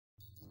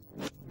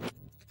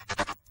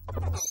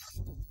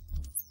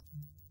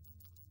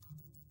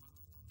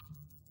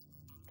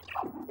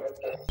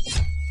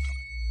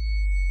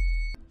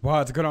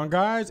What's going on,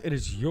 guys? It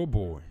is your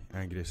boy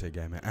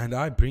Angrysagamer, and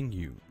I bring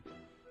you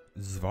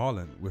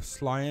Svalinn with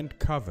Slient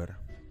cover.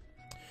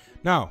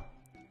 Now,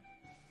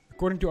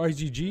 according to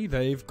IGG,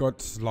 they've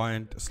got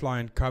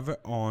Slient cover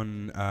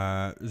on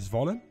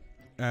Svalinn,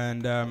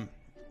 and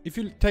if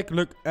you take a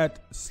look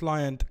at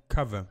Slient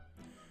cover,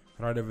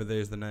 right over there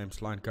is the name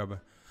Slient cover.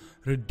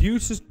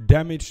 Reduces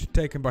damage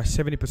taken by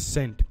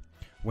 70%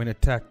 when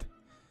attacked.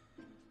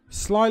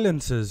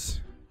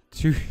 Silences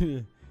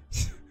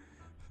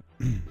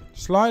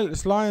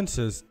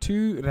silences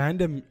two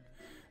random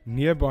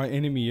nearby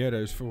enemy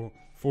heroes for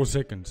 4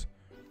 seconds.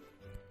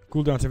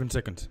 Cooldown 7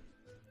 seconds.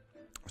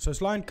 So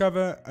Slient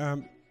cover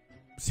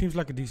seems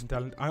like a decent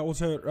talent. I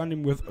also run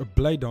him with a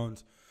blade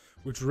dance,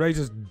 which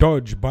raises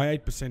dodge by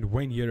 8%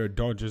 when hero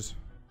dodges.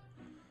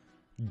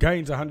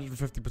 Gains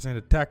 150%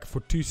 attack for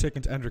 2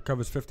 seconds and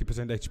recovers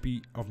 50%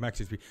 HP of max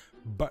HP.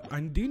 But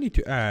I do need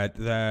to add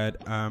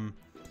that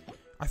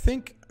I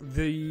think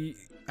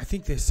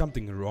there's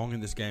something wrong in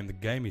this game. The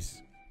game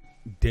is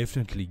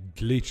definitely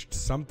glitched.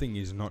 Something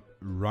is not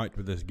right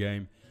with this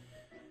game.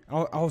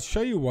 I'll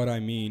show you what I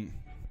mean.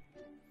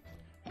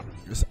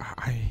 Because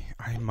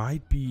I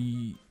might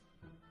be,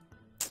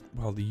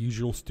 well, the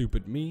usual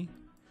stupid me.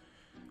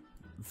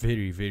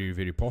 Very, very,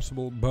 very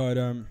possible. But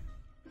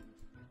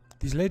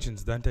these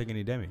legends don't take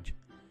any damage.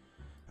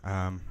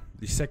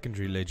 The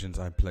secondary legends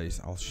I place,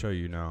 I'll show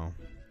you now.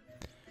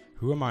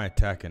 Who am I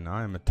attacking?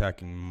 I am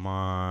attacking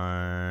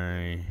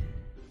my...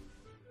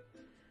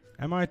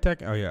 Am I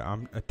attacking? Oh yeah,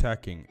 I'm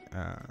attacking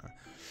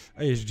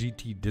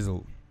ASGT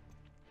Dizzle.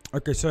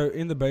 Okay, so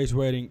in the base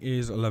waiting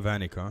is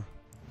Lavanica.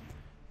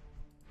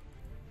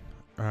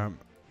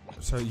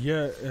 So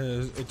yeah,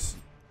 it's...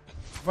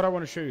 What I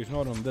want to show you is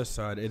not on this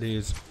side, it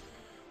is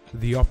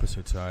the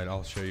opposite side.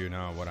 I'll show you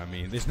now what I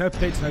mean. There's no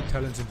pets, no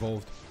talents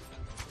involved.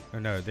 Oh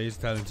no, there's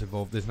talents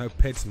involved. There's no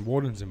pets and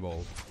wardens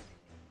involved.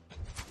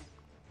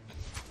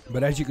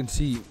 But as you can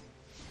see,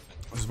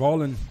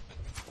 Svalinn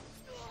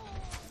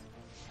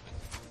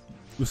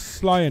with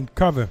Slient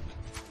cover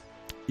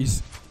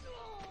is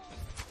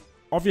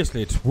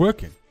obviously it's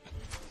working.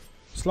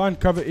 Slient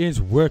cover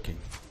is working.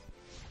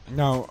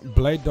 Now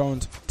Blade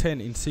Dance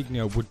 10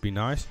 insignia would be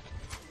nice,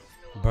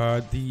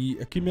 but the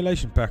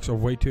accumulation packs are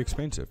way too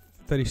expensive.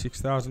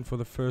 36,000 for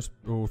the first,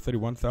 or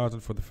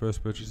 31,000 for the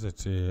first purchase.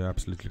 That's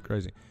absolutely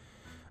crazy.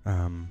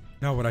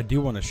 Now what I do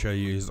want to show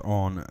you is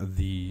on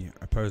the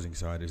opposing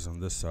side, is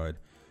on this side.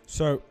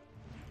 So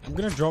I'm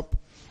going to drop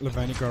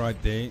Lavanica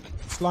right there.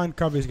 Slient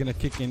cover is going to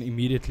kick in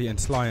immediately, and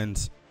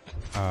Slient's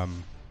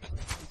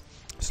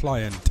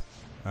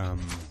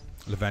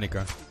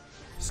Lavanica,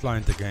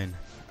 Slient again.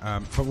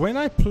 But when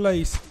I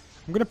place,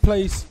 I'm going to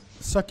place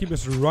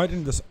Succubus right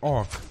in this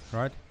arc,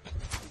 right?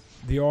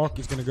 The arc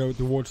is going to go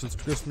towards this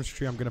Christmas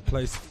tree. I'm going to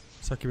place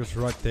Succubus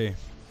right there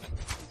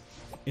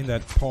in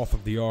that path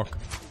of the arc.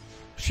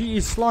 She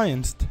is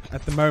Slienced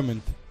at the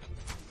moment,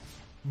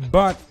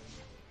 but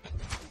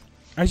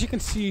as you can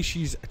see,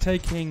 she's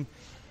taking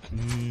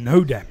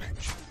no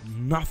damage.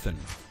 Nothing.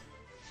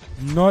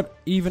 Not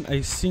even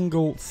a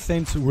single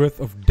cent worth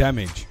of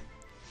damage.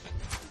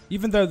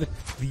 Even though the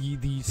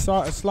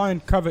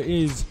Slient cover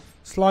is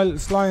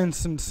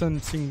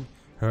Sliencing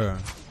her.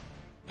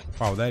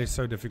 Wow, that is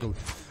so difficult.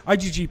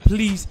 IGG,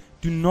 please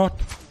do not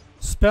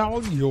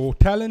spell your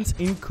talents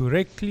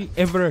incorrectly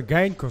ever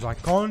again, because I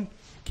can't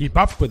keep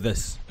up with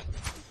this.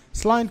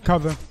 Slient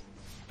cover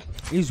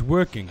is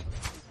working.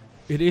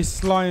 It is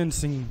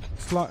Sliencing.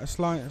 It's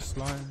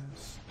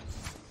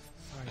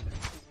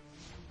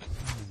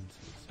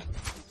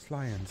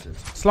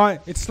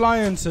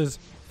Sliences.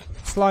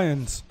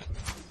 Slients.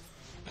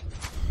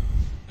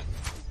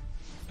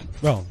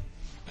 Well,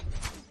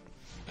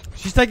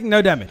 she's taking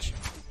no damage.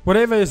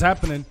 Whatever is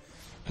happening,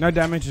 no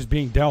damage is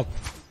being dealt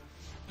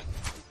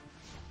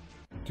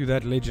to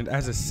that legend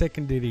as a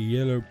secondary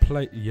yellow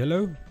plate.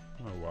 Yellow?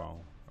 Oh wow.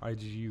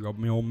 IGG got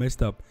me all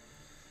messed up.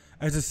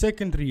 As a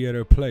secondary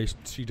hero placed,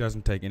 she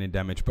doesn't take any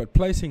damage, but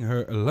placing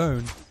her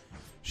alone,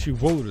 she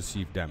will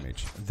receive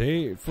damage.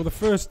 There, for the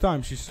first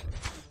time, she's...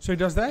 So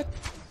does that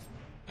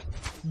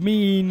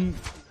mean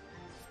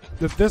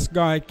that this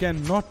guy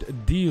cannot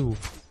deal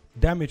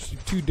damage to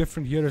 2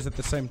 different heroes at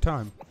the same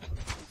time?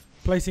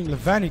 Placing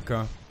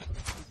Lavanica,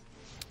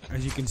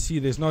 as you can see,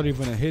 there's not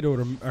even a hit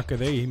or a... Okay,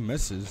 there he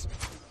misses.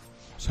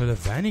 So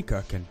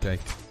Lavanica can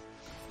take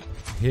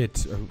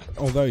hit,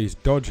 although he's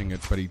dodging it,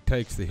 but he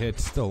takes the hit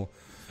still.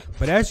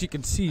 But as you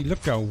can see,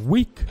 look how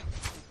weak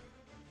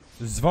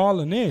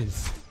Svalinn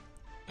is.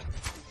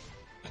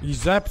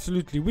 He's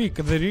absolutely weak,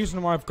 and the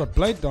reason why I've got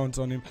Blade Dance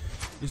on him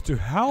is to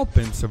help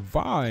him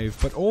survive,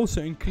 but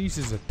also increase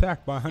his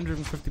attack by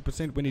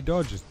 150% when he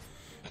dodges.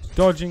 He's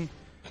dodging,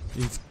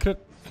 his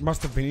crit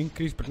must have been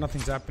increased, but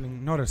nothing's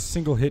happening. Not a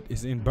single hit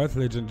is in. Both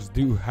legends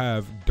do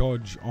have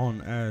dodge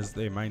on as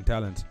their main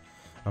talents,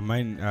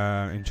 main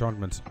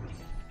enchantments.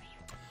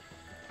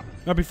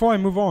 Now before I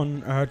move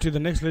on to the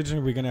next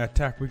legend we're going to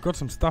attack, we've got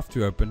some stuff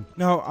to open.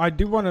 Now I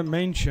do want to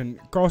mention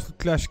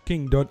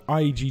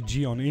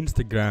CastleClashKing.igg on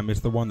Instagram is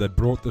the one that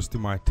brought this to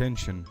my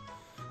attention.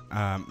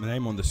 The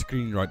name on the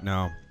screen right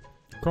now.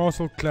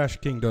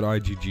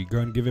 castleclashking.igg. Go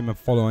and give him a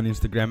follow on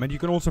Instagram, and you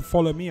can also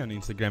follow me on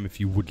Instagram if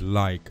you would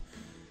like.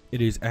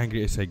 It is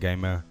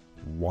Angrysagamer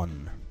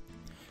 1.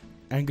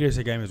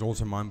 Angrysagamer is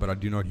also mine, but I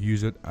do not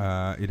use it.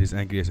 It is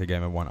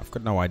Angrysagamer 1. I've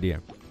got no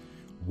idea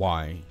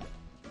why.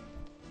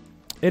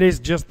 It is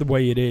just the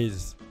way it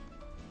is.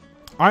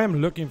 I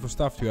am looking for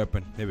stuff to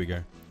open. There we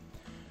go.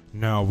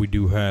 Now we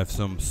do have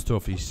some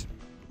stuffies.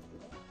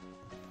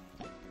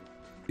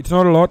 It's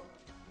not a lot.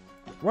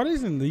 What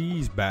is in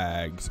these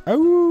bags?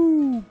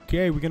 Oh,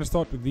 okay, we're gonna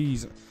start with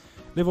these.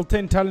 Level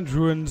 10 talent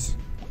ruins.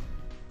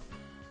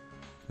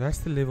 That's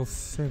the level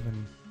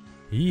 7.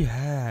 He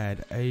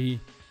had a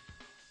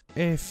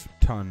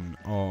F-ton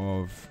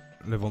of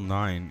level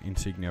 9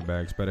 insignia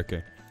bags, but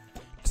okay.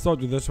 Let's start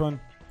with this one.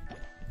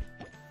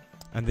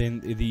 And then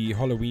the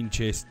Halloween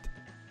chest.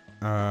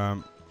 I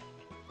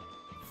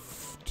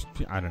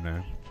don't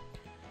know.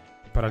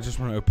 But I just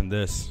want to open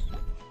this,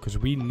 because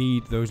we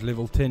need those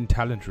level 10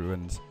 talent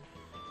ruins.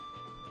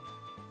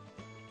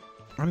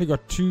 I only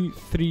got 2,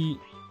 3,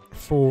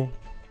 4,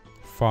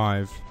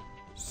 5,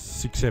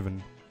 6,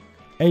 7,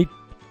 8,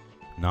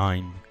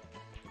 9,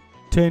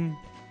 10.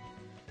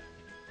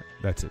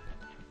 That's it.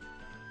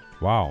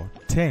 Wow,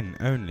 10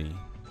 only.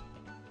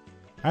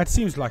 That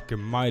seems like a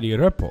mighty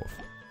ripoff.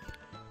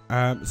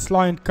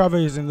 Slient cover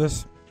is in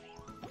this.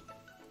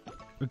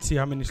 Let's see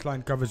how many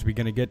Slient covers we're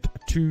gonna get.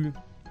 2,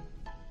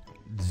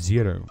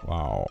 0.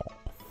 Wow.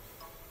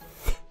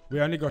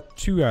 We only got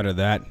 2 out of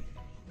that.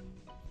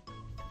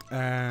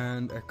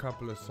 And a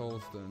couple of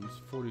soul stones.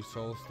 40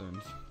 soul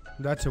stones.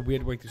 That's a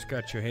weird way to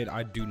scratch your head.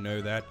 I do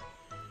know that.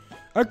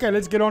 Okay,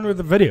 let's get on with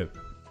the video.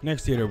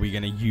 Next hero we're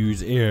gonna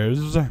use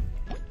is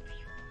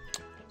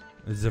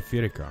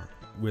Zafirika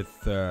with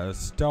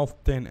stealth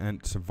 10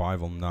 and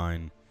survival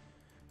 9.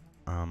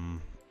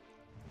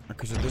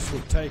 Okay, so this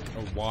will take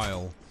a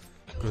while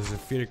because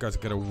Zafirika's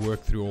gotta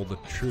work through all the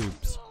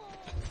troops.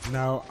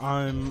 Now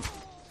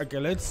okay.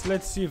 Let's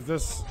see if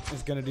this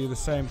is gonna do the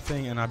same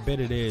thing, and I bet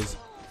it is.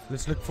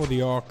 Let's look for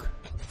the arc.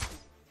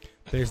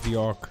 There's the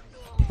arc.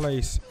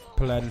 Place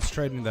Paladin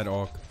straight in that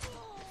arc.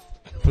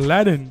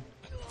 Paladin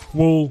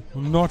will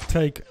not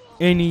take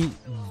any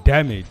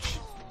damage.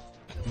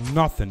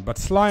 Nothing. But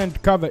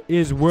Slient cover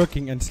is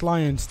working and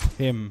Slient's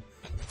him.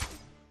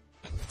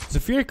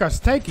 Zafirika's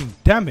taking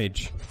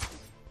damage.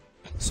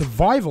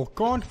 Survival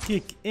can't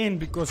kick in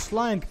because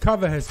Slient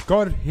cover has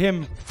got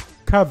him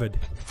covered.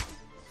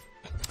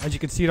 As you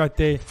can see right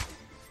there.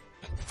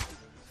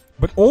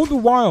 But all the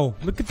while,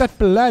 look at that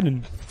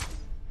Paladin.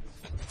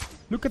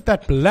 Look at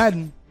that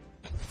Paladin.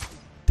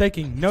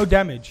 Taking no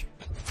damage.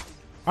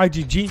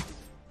 IGG.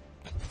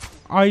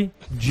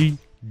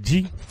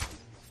 IGG.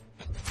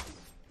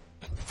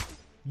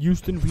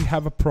 Houston, we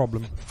have a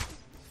problem.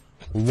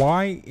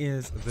 Why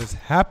is this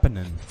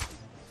happening?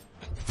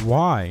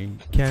 Why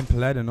can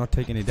Paladin not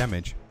take any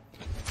damage?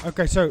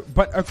 Okay,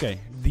 okay.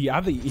 The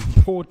other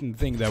important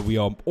thing that we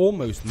are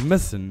almost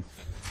missing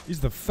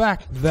is the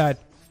fact that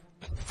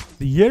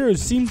the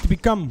heroes seem to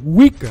become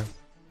weaker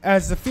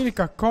as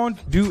Zafirika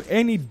can't do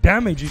any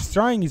damage. He's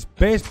trying his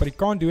best, but he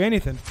can't do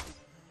anything.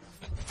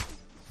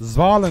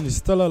 Svalinn is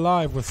still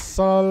alive with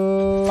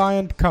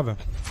Slient cover.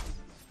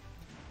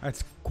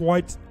 That's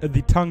quite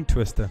the tongue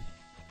twister.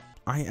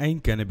 I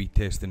ain't gonna be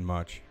testing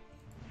much,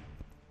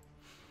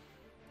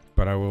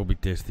 but I will be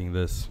testing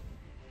this.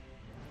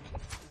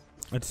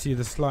 Let's see if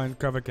the Slient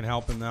cover can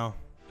help him now.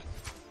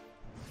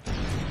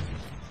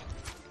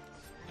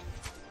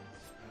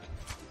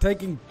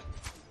 Taking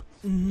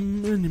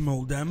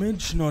minimal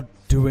damage, not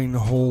doing a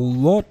whole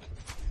lot.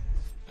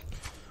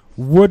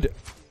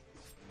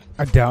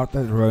 I doubt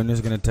that Ronan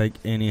is going to take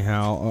any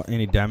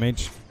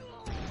damage.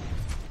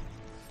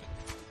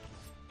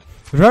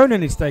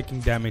 Ronan is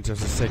taking damage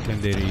as a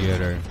secondary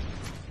hero.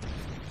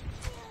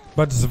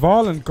 But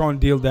Svalinn can't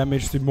deal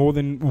damage to more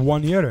than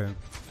one hero.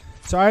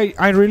 So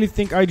I really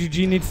think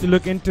IGG needs to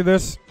look into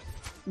this.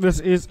 This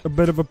is a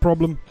bit of a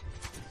problem.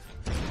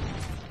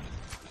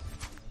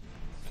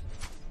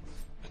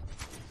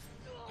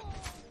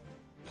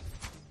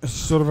 It's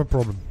sort of a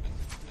problem.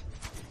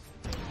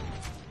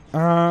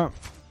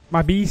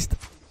 My beast,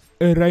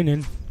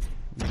 Ronan,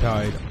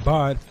 died.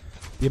 But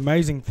the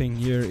amazing thing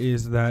here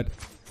is that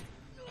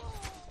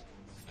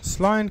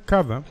Slient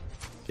cover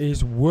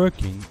is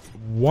working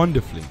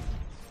wonderfully.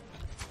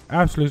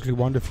 Absolutely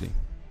wonderfully.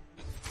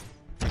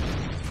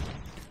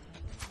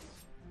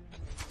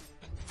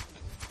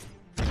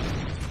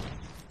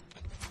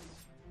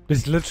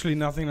 There's literally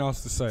nothing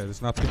else to say.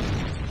 There's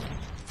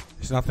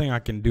nothing I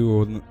can do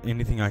or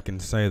anything I can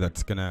say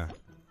that's gonna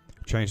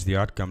change the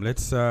outcome.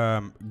 Let's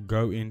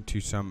go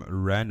into some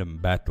random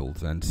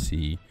battles and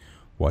see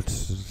what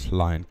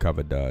Slient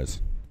cover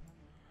does.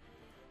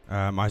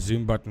 My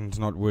zoom button's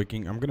not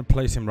working. I'm gonna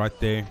place him right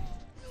there.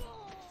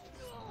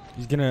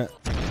 He's gonna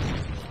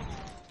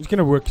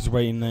work his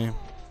way in there.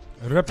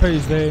 Ripper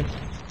is there.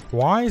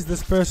 Why is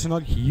this person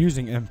not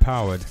using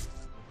empowered?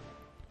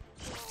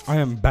 I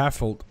am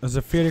baffled. As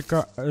a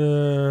Zafirika,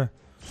 a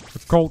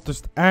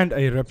cultist and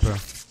a Ripper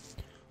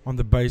on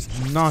the base,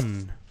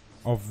 none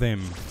of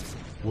them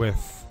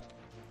with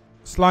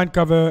Slient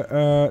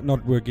cover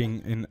not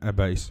working in a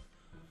base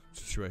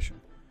situation.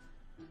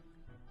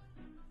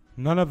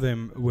 None of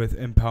them with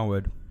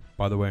empowered,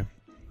 by the way.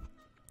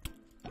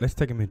 Let's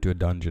take him into a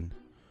dungeon.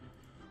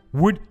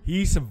 Would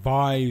he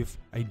survive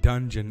a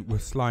dungeon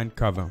with Slient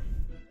cover?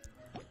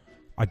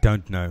 I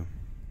don't know.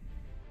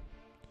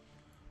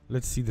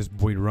 Let's see this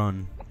boy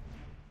run.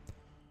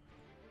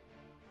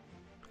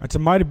 That's a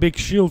mighty big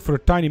shield for a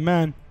tiny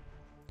man.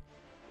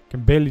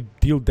 Can barely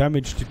deal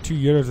damage to 2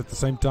 heroes at the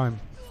same time.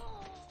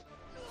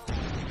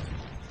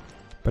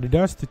 But he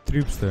does to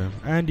troops though.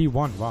 And he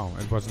won. Wow,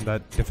 it wasn't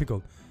that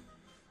difficult.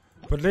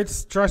 But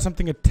let's try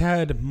something a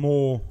tad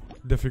more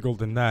difficult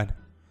than that.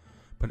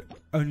 But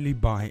only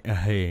by a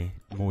hair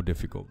more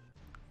difficult.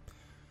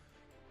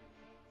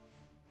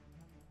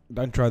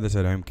 Don't try this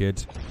at home,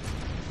 kids.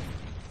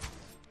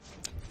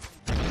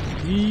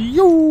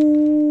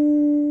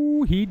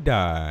 Yo, he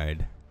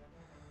died.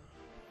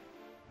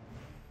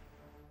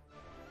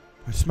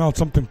 I smelled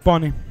something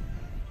funny.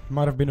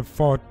 Might have been a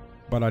fart,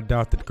 but I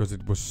doubt it because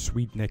it was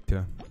sweet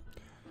nectar.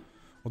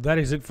 Well, that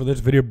is it for this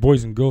video,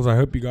 boys and girls. I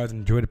hope you guys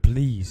enjoyed it.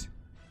 Please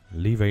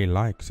leave a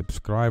like,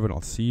 subscribe, and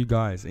I'll see you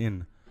guys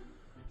in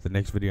the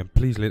next video. And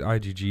please let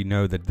IGG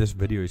know that this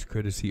video is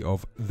courtesy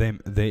of them.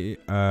 They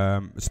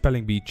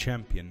Spelling Bee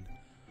Champion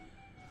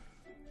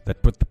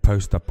that put the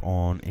post up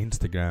on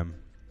Instagram.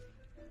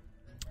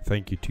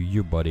 Thank you to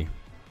you, buddy.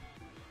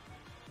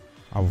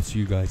 I will see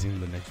you guys in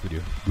the next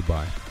video.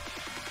 Goodbye.